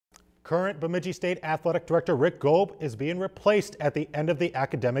Current Bemidji State Athletic Director Rick Goeb is being replaced at the end of the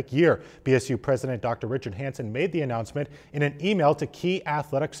academic year. BSU President Dr. Richard Hansen made the announcement in an email to key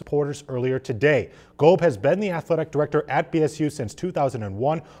athletic supporters earlier today. Goeb has been the athletic director at BSU since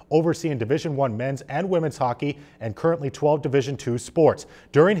 2001, overseeing Division I men's and women's hockey and currently 12 Division II sports.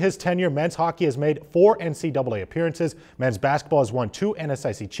 During his tenure, men's hockey has made 4 NCAA appearances, men's basketball has won 2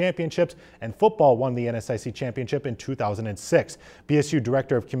 NSIC championships, and football won the NSIC championship in 2006. BSU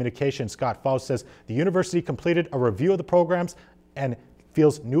Director of Communications Scott Faust says the university completed a review of the programs and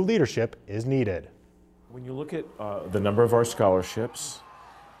feels new leadership is needed. When you look at the number of our scholarships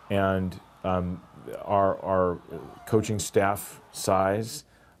and our coaching staff size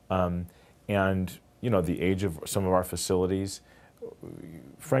and the age of some of our facilities,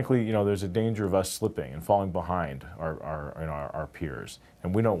 frankly, there's a danger of us slipping and falling behind our peers,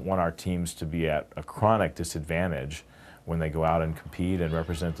 and we don't want our teams to be at a chronic disadvantage when they go out and compete and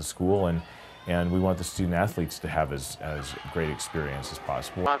represent the school, and we want the student athletes to have as great experience as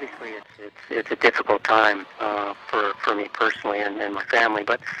possible. Obviously, it's a difficult time for me personally and my family,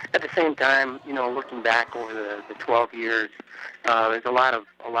 but at the same time, looking back over the 12 years, there's a lot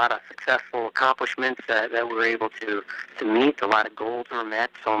of successful accomplishments that we were able to meet. A lot of goals were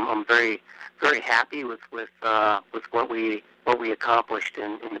met, so I'm very happy with what we accomplished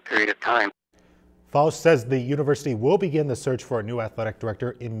in the period of time. Faust says the university will begin the search for a new athletic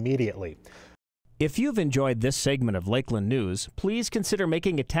director immediately. If you've enjoyed this segment of Lakeland News, please consider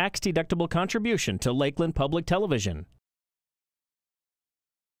making a tax-deductible contribution to Lakeland Public Television.